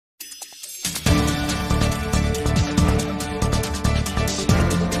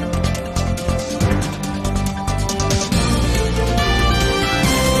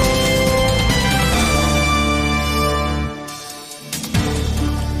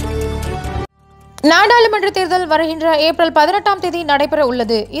நாடாளுமன்ற தேர்தல் வருகின்ற ஏப்ரல் 18ஆம் தேதி நடைபெற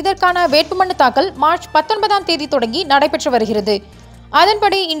உள்ளது. இதற்கான வேட்புமனு தாக்கல் மார்ச் 19ஆம் தேதி தொடங்கி நடைபெற்று வருகிறது.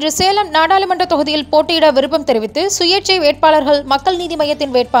 அதன்படி இன்று சேலம் நாடாளுமன்ற தொகுதியில் போட்டியிட விருப்பம் தெரிவித்து சுயேட்சை வேட்பாளர்கள் மக்கள் நீதி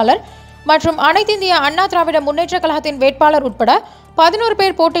மய்யத்தின் வேட்பாளர் மற்றும் அனைத்திந்திய அண்ணா திராவிட முன்னேற்றக் கழகத்தின் வேட்பாளர் உட்பட 11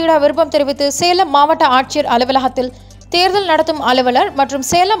 பேர் போட்டியிட விருப்பம் தெரிவித்து சேலம் மாவட்ட ஆட்சியர் அலுவலகத்தில் தேர்தல் நடத்தும் அலுவலர் மற்றும்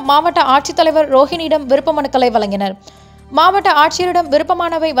சேலம் மாவட்ட ஆட்சித்தலைவர் ரோஹிணியிடம் விருப்ப மனுக்களை வழங்கினர். மாவட்ட ஆட்சியரிடம்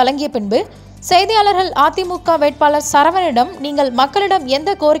விருப்பமானவை வழங்கிய பின்பு செய்தியாளர்கள் அதிமுக வேட்பாளர் சரவணனிடம் நீங்கள் மக்களிடம் எந்த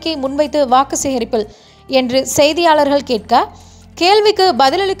கோரிக்கையை முன்வைத்து வாக்கு சேகரிப்பில் என்று செய்தியாளர்கள் கேட்க, கேள்விக்கு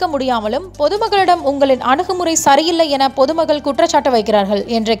பதிலளிக்க முடியாமலும் பொதுமக்களிடம் உங்களின் அணுகுமுறை சரியில்லை என பொதுமக்கள் குற்றச்சாட்டு வைக்கிறார்கள்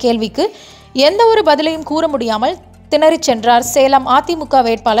என்ற கேள்விக்கு எந்த ஒரு பதிலையும் கூற முடியாமல் திணறிச் சென்றார் சேலம் அதிமுக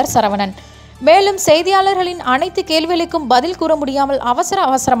வேட்பாளர் சரவணன். மேலும் செய்தியாளர்களின் அனைத்து கேள்விகளுக்கும் பதில் கூற முடியாமல்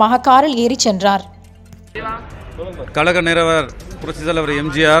அவசரமாக காரில் ஏறி சென்றார். கழக நிறுவனர் புரட்சித் தலைவர்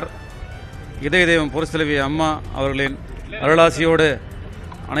எம்ஜிஆர், இதய தெய்வம் புரட்சித் தலைவி அம்மா அவர்களின் அருளாசியோடு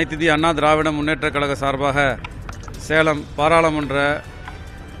அனைத்திந்திய அண்ணா திராவிட முன்னேற்றக் கழக சார்பாக சேலம் பாராளுமன்ற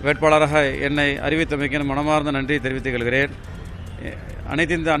வேட்பாளராக என்னை அறிவித்தமைக்கு மனமார்ந்த நன்றியை தெரிவித்துக் கொள்கிறேன்.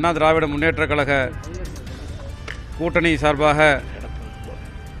 அனைத்திந்திய அண்ணா திராவிட முன்னேற்றக் கழக கூட்டணி சார்பாக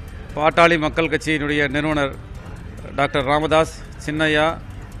பாட்டாளி மக்கள் கட்சியினுடைய நிறுவனர் டாக்டர் ராமதாஸ், சின்னையா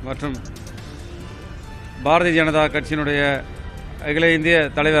மற்றும் பாரதிய ஜனதா கட்சியினுடைய அகில இந்திய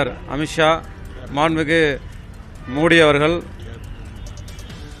தலைவர் அமித்ஷா, மாண்புமிகு மோடி அவர்கள்,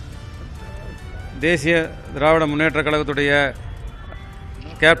 தேசிய திராவிட முன்னேற்றக் கழகத்துடைய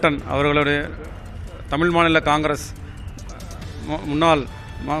கேப்டன் அவர்களுடைய தமிழ் மாநில காங்கிரஸ் முன்னாள்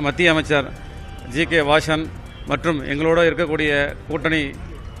மத்திய அமைச்சர் ஜி.கே. வாசன் மற்றும் எங்களோடு இருக்கக்கூடிய கூட்டணி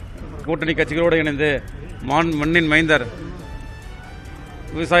கட்சிகளோடு இணைந்து மண்ணின் மைந்தர்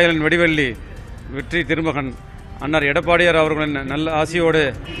விவசாயிகளின் வெடிவெள்ளி வெற்றி திருமகன் அண்ணர் எடப்பாடியார் அவர்களின் நல்ல ஆசியோடு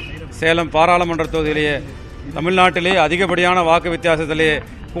சேலம் பாராளுமன்ற தொகுதியிலேயே தமிழ்நாட்டிலே அதிகப்படியான வாக்கு வித்தியாசத்திலே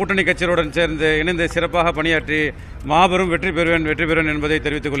கூட்டணி கட்சிகளுடன் சேர்ந்து இணைந்து சிறப்பாக பணியாற்றி மாபெரும் வெற்றி பெறுவேன் என்பதை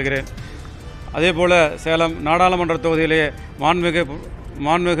தெரிவித்துக் கொள்கிறேன். அதேபோல் சேலம் நாடாளுமன்ற தொகுதியிலே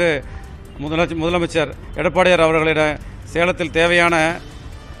மாண்புமிகு முதலமைச்சர் எடப்பாடியார் அவர்களிடம் சேலத்தில் தேவையான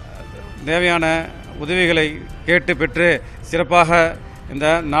உதவிகளை கேட்டு பெற்று சிறப்பாக இந்த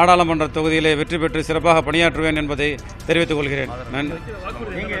நாடாளுமன்ற தொகுதியிலே வெற்றி பெற்று சிறப்பாக பணியாற்றுவேன் என்பதை தெரிவித்துக் கொள்கிறேன். நன்றி.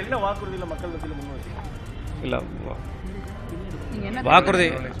 இல்லை வாக்குறுதி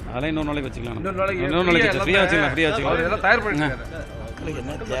அதெல்லாம் இன்னொரு நாளைக்கு வச்சுக்கலாம். இன்னொரு நாளைக்கு ஃப்ரீயாக வச்சுக்கலாம்.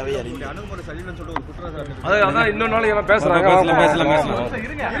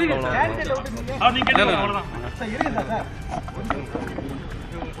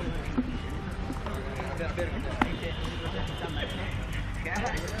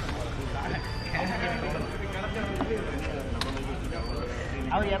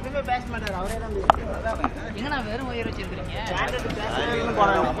 அவர் எப்பவுமே பேச மாட்டார். அவரே தான் எங்க நான் வெறும் உயிர் வச்சிருக்கீங்க.